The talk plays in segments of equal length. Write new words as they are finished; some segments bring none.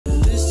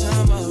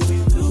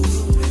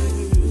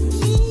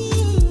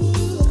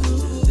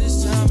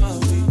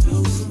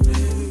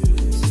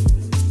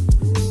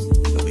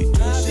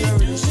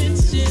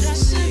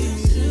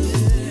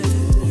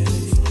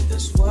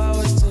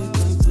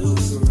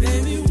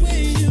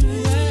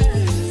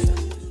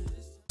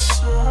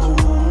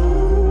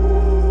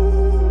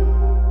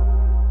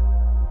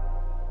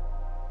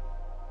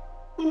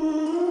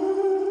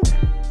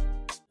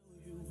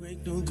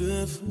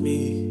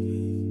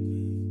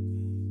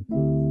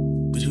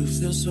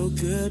feel so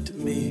good to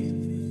me.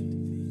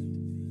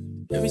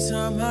 Every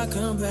time I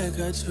come back,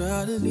 I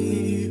try to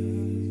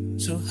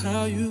leave. So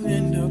how you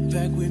end up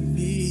back with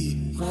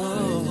me?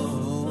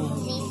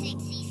 Oh,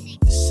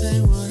 this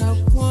ain't what I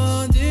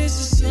want. This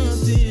is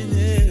something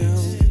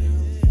else.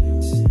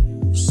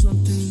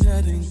 Something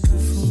that ain't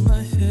good for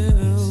my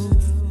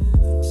health.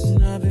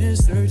 And I've been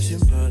searching,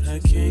 but I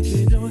can't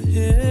get no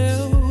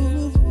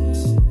help.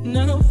 And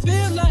I don't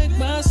feel like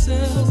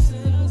myself.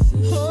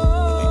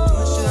 Oh.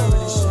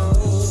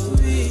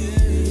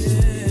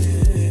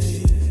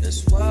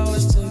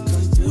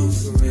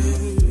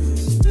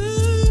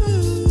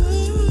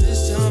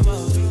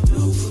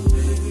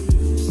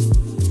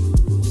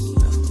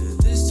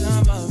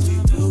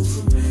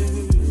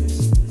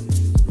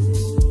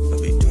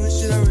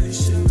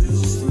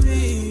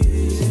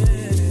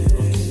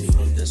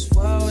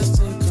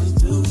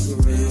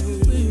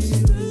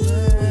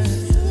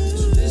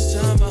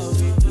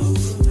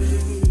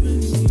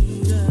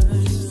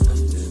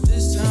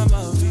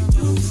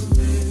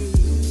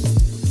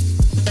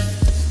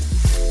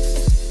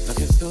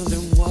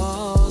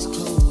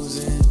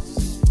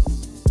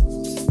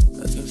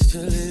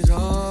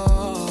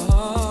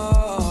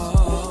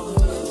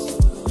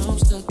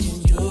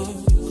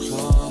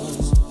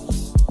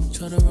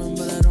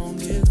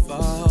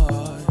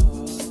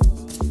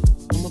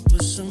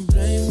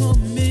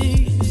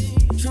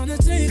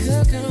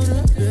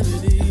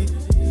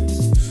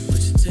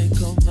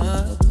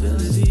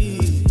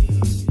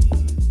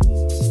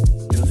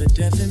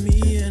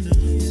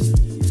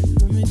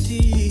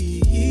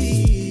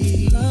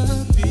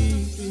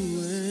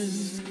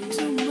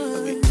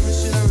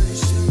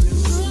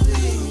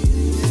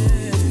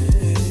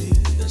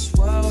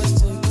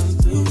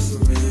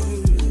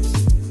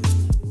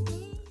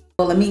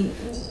 Let me,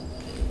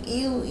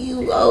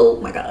 oh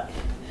my God.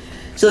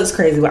 She looks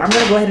crazy, but I'm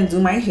gonna go ahead and do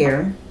my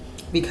hair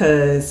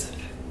because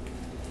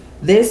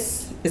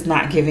this is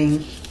not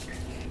giving.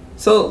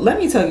 So let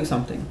me tell you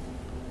something.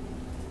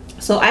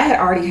 So I had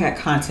already had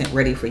content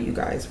ready for you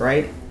guys,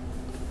 right?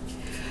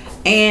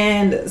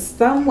 And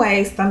some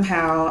way,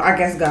 somehow, I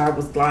guess God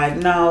was like,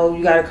 no,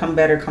 you gotta come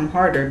better, come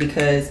harder,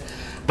 because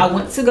I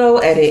went to go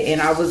edit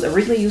and I was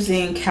originally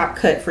using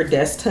CapCut for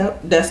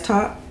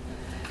desktop,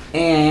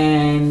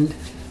 and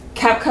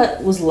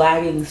CapCut was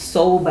lagging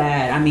so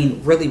bad. I mean,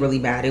 really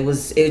bad.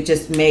 It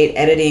just made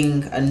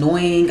editing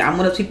annoying. I'm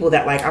one of those people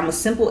that, like, I'm a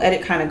simple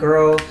edit kind of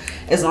girl.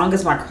 As long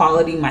as my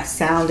quality, my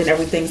sound and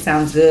everything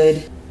sounds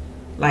good,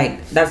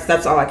 like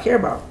that's all I care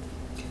about.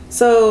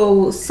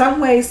 So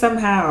some way,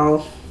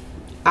 somehow,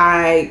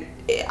 I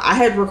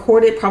had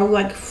recorded probably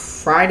like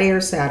Friday or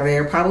Saturday,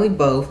 or probably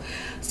both.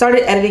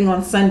 Started editing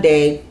on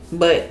Sunday,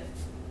 but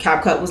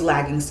CapCut was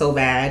lagging so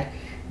bad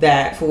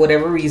that for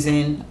whatever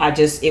reason,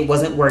 it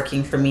wasn't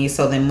working for me.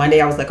 So then Monday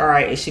I was like, all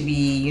right, it should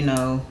be, you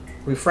know,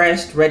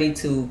 refreshed, ready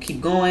to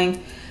keep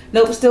going.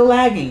 Nope, still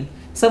lagging.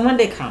 So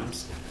Monday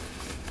comes.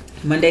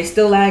 Monday's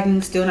still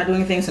lagging, still not doing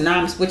anything. So now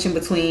I'm switching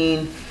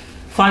between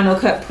Final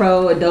Cut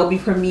Pro, Adobe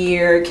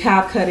Premiere,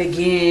 CapCut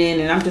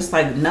again. And I'm just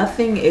like,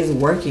 nothing is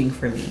working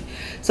for me.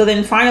 So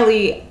then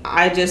finally,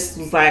 I just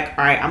was like,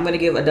 all right, I'm gonna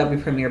give Adobe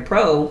Premiere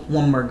Pro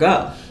one more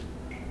go.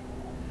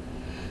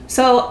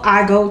 So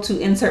I go to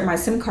insert my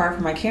SIM card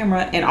for my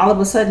camera, and all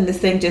of a sudden this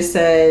thing just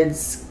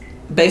says,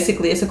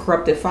 basically it's a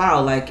corrupted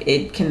file, like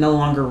it can no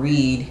longer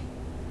read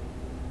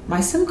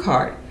my SIM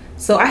card.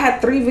 So I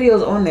had 3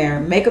 videos on there,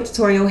 makeup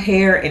tutorial,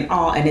 hair and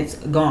all, and it's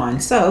gone.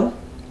 So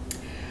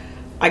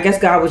I guess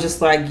God was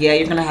just like, yeah,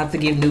 you're gonna have to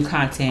give new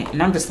content.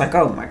 And I'm just like,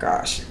 oh my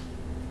gosh.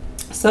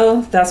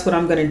 So that's what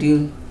I'm gonna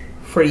do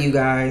for you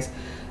guys.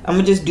 I'm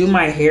gonna just do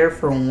my hair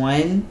for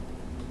one,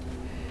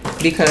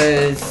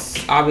 because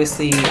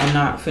obviously I'm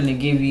not finna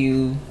give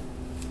you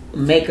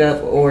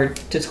makeup or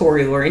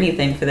tutorial or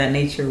anything for that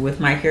nature with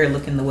my hair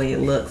looking the way it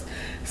looks.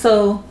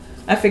 So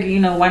I figured, you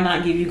know, why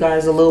not give you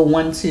guys a little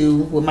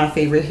 1-2 with my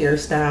favorite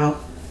hairstyle,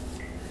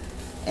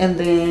 and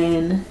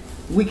then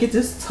we could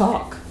just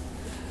talk.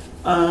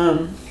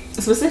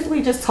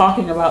 Specifically just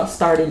talking about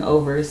starting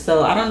over.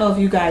 So I don't know if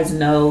you guys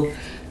know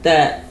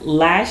that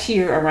last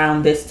year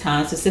around this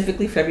time,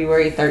 specifically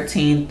February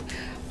 13th,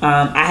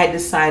 I had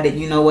decided,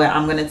 you know what,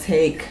 I'm gonna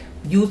take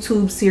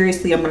YouTube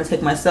seriously. I'm gonna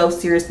take myself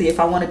seriously. If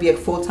I want to be a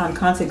full-time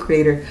content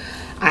creator,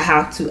 I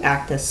have to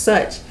act as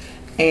such.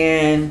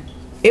 And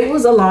it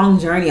was a long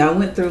journey. I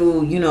went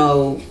through, you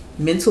know,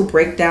 mental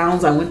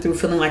breakdowns. I went through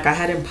feeling like I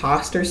had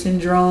imposter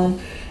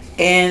syndrome.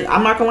 And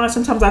I'm not gonna lie,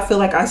 sometimes I feel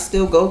like I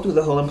still go through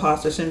the whole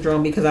imposter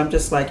syndrome, because I'm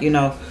just like, you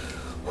know,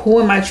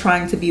 who am I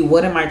trying to be?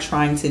 What am I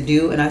trying to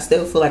do? And I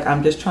still feel like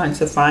I'm just trying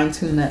to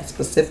fine-tune that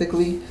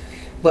specifically.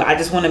 But I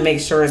just want to make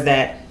sure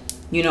that,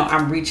 you know,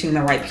 I'm reaching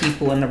the right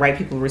people and the right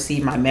people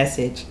receive my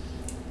message.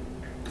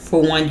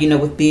 For one, you know,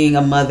 with being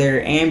a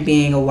mother and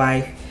being a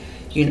wife,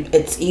 you know,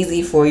 it's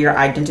easy for your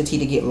identity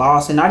to get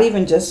lost. And not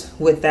even just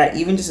with that,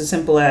 even just as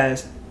simple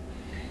as,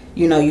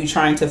 you know, you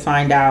trying to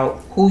find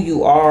out who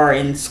you are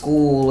in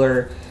school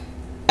or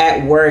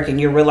at work,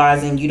 and you're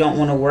realizing you don't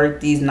want to work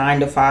these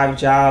 9-to-5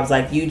 jobs.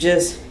 Like you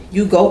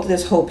go through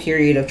this whole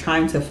period of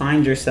trying to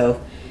find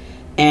yourself.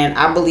 And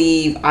I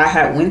believe I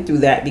had went through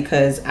that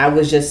because I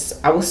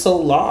was so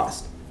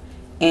lost.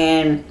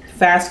 And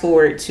fast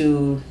forward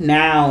to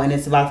now, and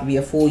it's about to be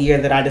a full year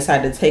that I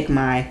decided to take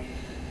my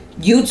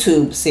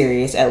YouTube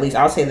serious. At least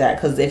I'll say that,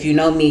 because if you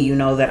know me, you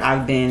know that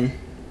I've been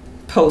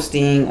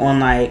posting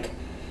on like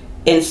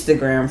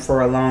Instagram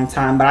for a long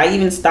time. But I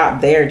even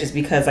stopped there just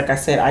because, like I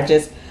said,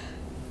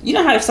 you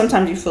know how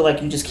sometimes you feel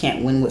like you just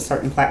can't win with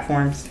certain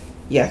platforms?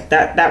 Yeah,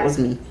 that was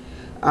me.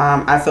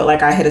 I felt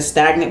like I hit a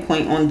stagnant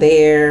point on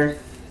there.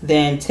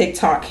 Then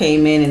TikTok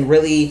came in and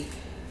really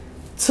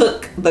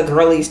took the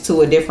girlies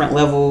to a different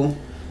level.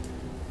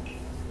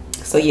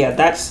 So yeah,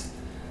 that's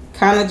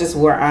kind of just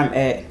where I'm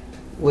at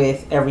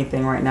with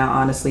everything right now.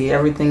 Honestly,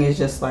 everything is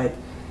just like,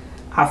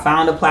 I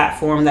found a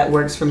platform that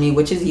works for me,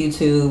 which is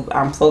YouTube.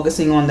 I'm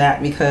focusing on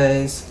that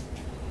because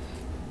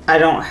I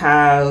don't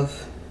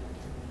have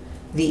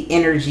the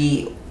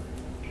energy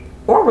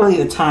or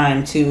really the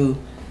time to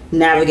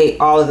navigate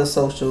all of the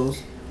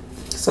socials.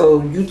 So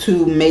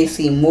YouTube may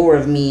see more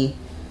of me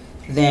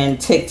than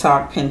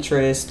TikTok,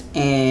 Pinterest,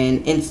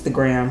 and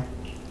Instagram.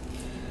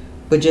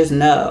 But just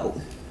know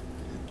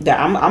that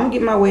I'm gonna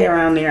get my way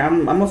around there.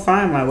 I'm gonna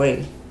find my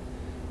way.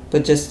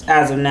 But just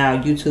as of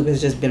now, YouTube has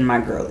just been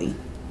my girly.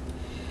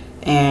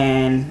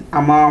 And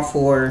I'm all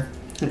for,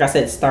 like I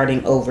said,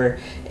 starting over.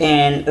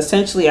 And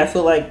essentially, I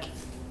feel like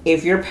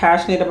if you're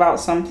passionate about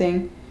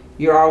something,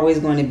 you're always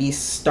going to be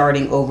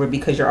starting over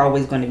because you're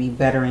always going to be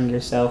bettering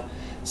yourself.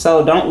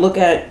 So don't look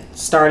at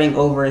starting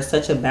over as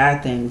such a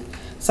bad thing.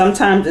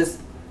 Sometimes it's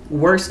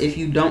worse if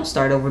you don't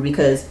start over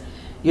because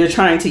you're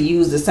trying to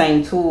use the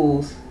same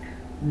tools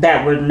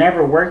that were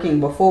never working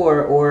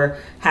before or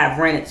have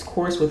ran its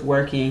course with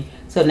working.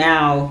 So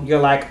now you're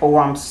like, oh,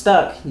 I'm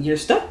stuck. You're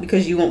stuck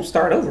because you won't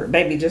start over.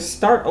 Baby, just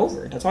start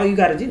over. That's all you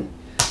got to do.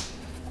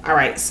 All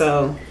right,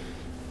 so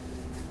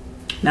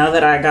now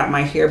that I got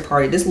my hair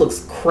parted, this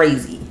looks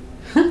crazy.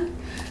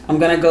 I'm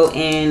going to go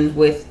in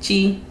with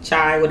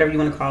chai, whatever you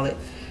want to call it.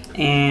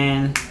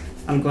 And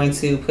I'm going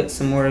to put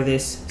some more of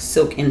this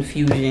silk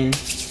infusion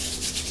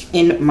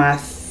in my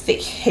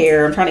thick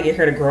hair. I'm trying to get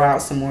hair to grow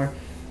out some more.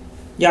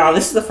 Y'all,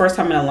 this is the first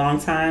time in a long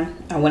time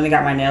I went and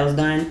got my nails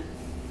done.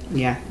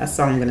 Yeah, that's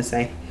all I'm going to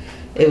say.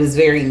 It was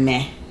very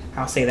meh.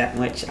 I'll say that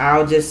much.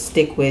 I'll just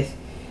stick with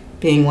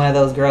being one of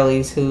those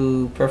girlies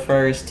who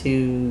prefers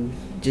to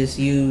just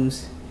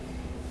use...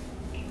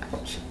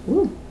 Ouch.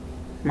 Ooh,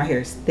 my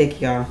hair is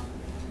thick, y'all.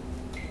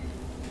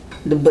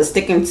 But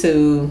sticking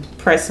to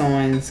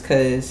press-ons,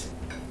 because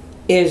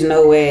there's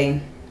no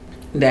way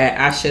that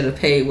I should have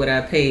paid what I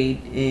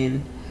paid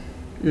and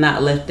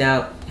not left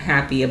out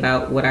happy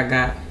about what I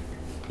got.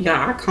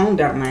 Y'all, I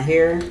combed out my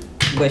hair,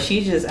 but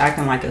she's just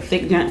acting like a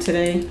thick junk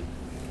today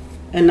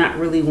and not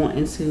really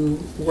wanting to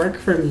work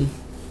for me.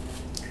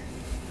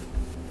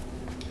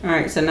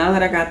 Alright, so now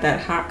that I got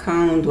that hot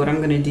combed, what I'm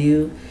going to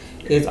do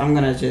is I'm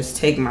going to just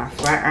take my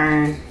flat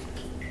iron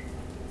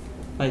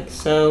like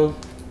so.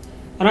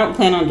 I don't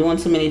plan on doing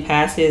too many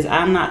passes.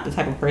 I'm not the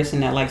type of person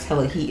that likes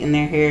hella heat in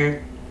their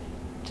hair,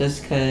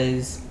 just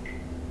because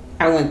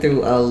I went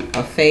through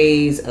a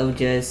phase of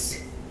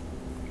just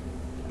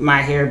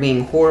my hair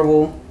being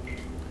horrible,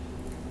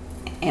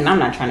 and I'm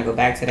not trying to go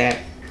back to that.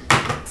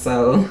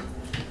 So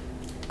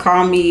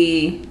call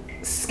me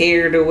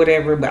scared or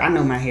whatever, but I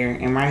know my hair,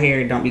 and my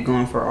hair don't be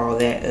going for all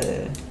that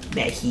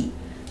that heat.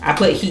 I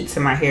put heat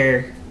to my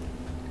hair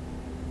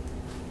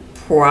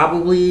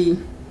probably,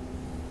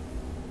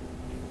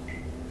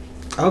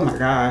 oh my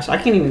gosh, I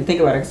can't even think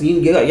about it,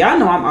 because y'all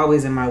know I'm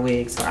always in my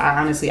wig, so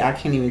I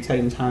can't even tell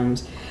you the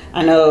times.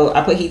 I know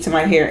I put heat to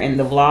my hair in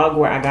the vlog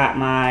where I got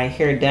my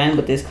hair done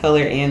with this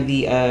color and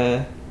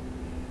the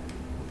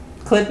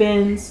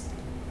clip-ins,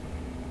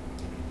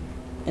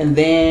 and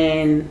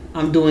then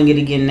I'm doing it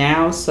again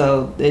now,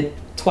 so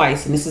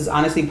twice, and this is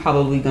honestly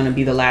probably going to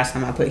be the last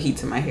time I put heat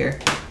to my hair.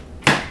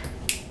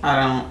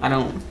 I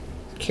don't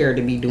care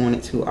to be doing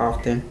it too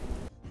often.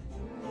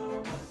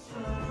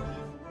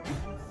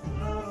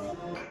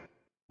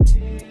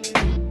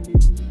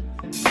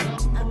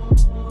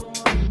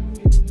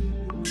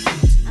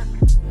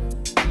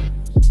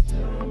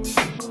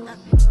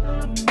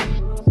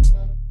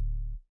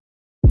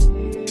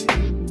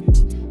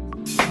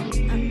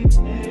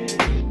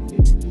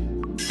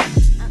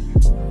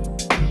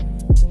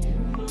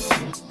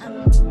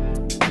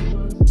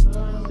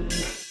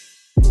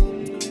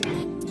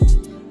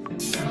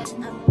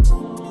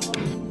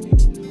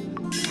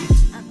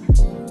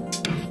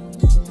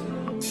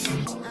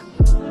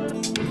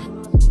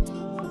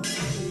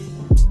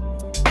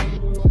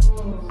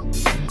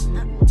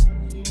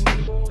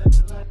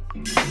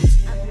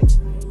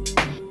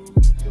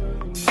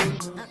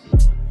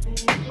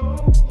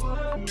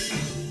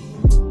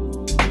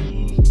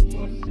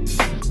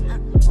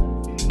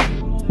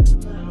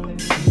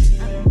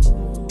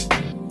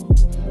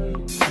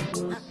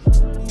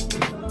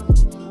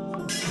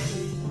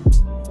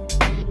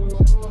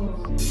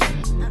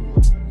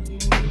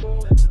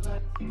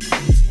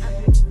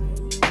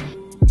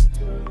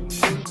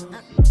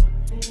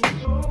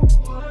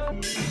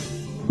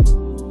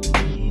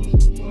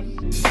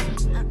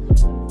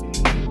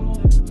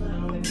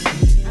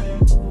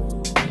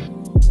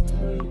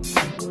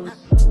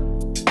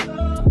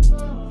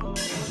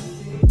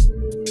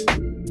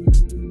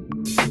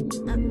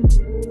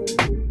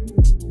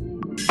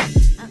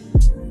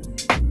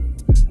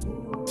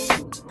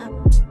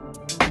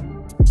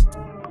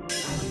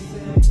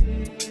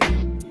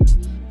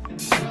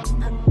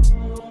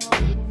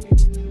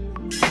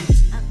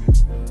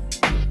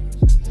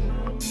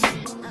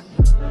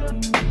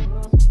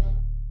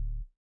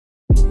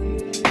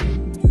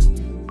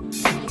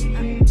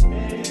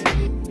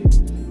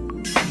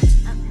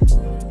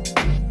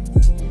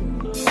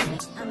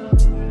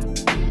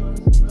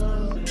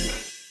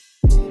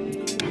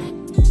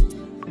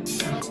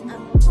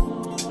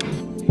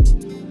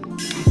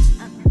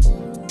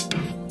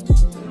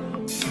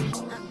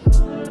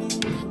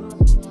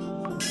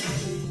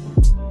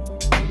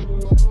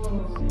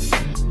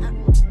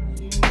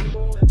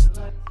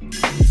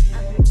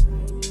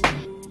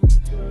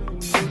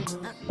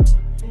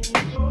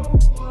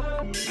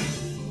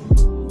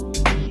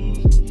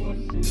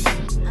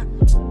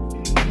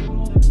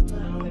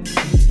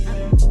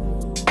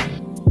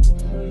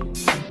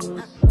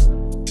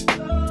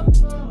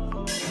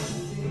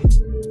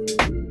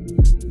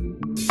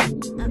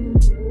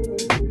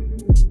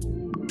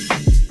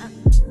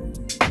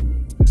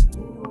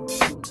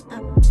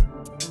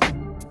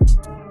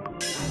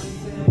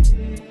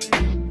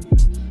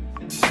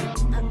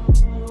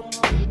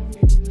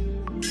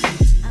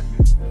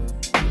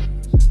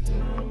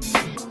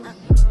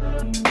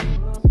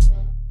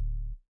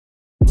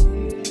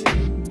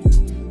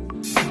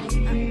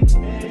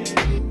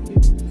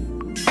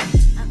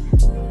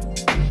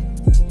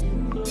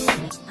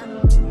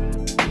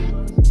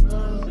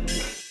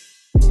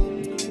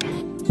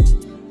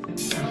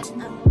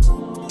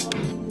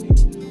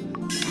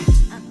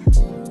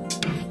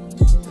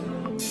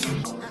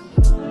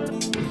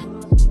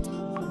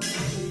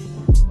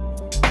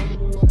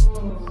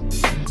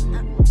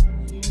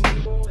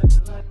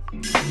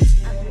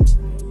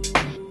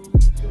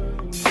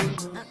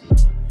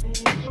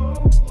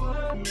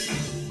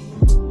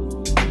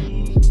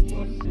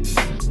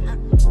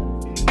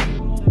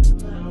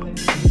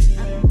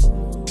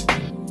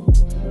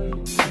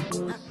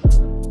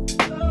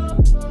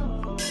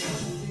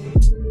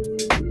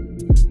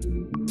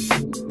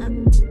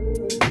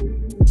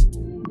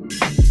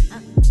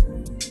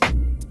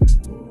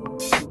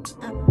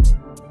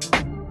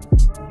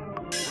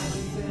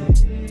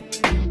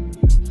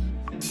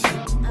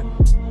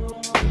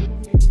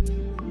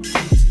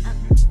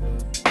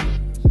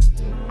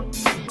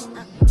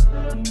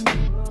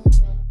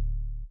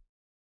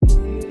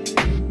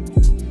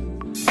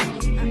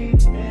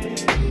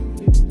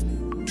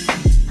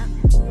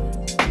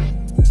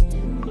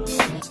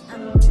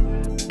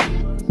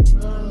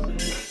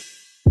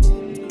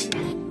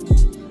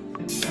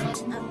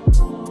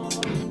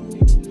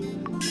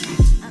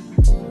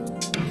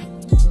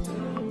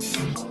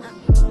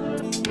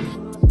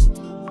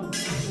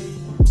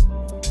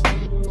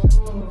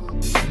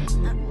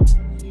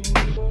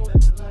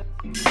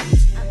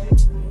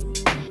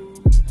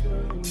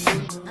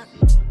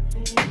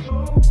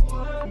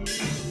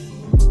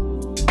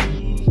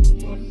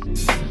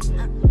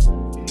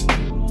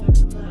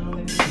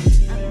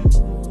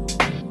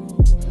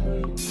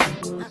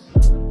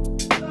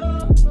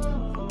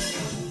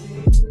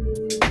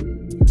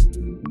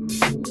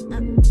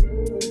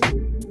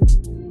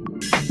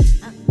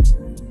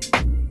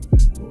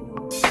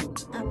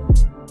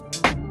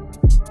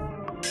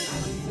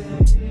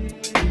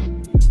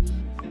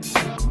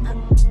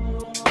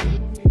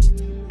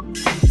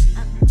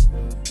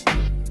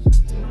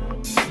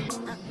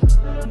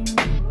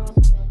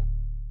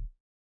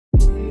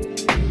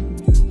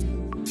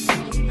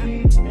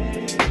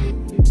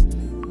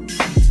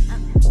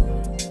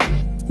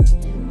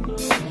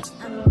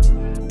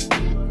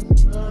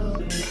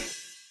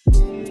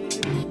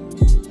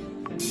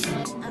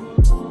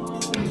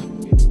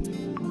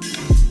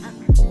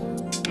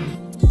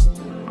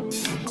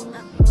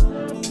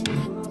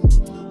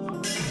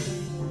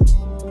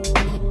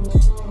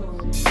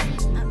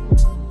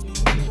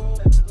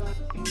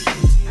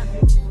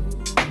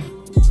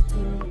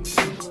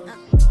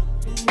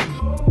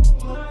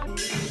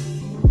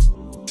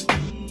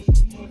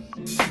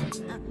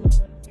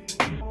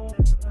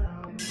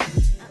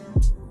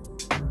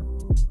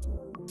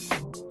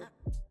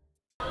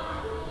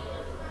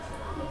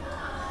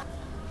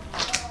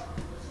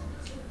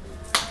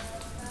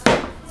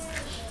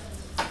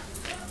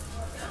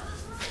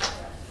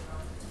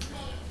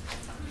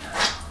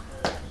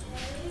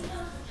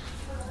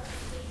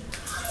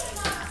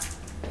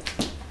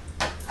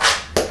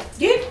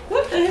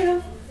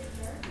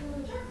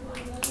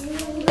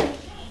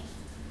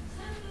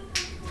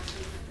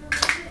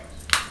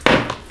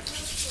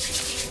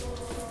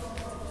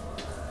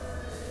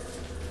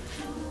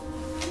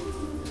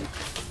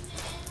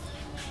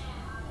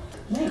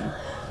 Yeah.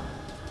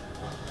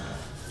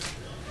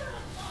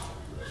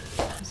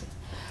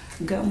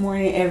 Good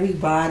morning,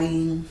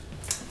 everybody.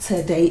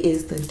 Today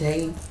is the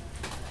day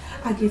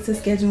I get to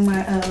schedule my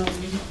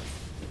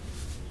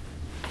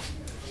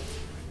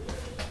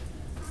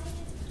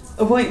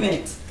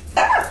appointment.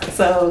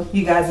 So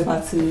you guys are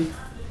about to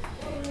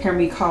hear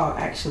me call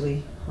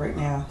actually right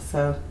now.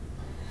 So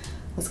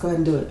let's go ahead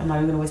and do it. I'm not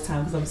even gonna waste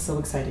time because I'm so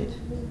excited.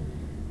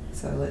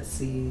 So let's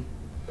see.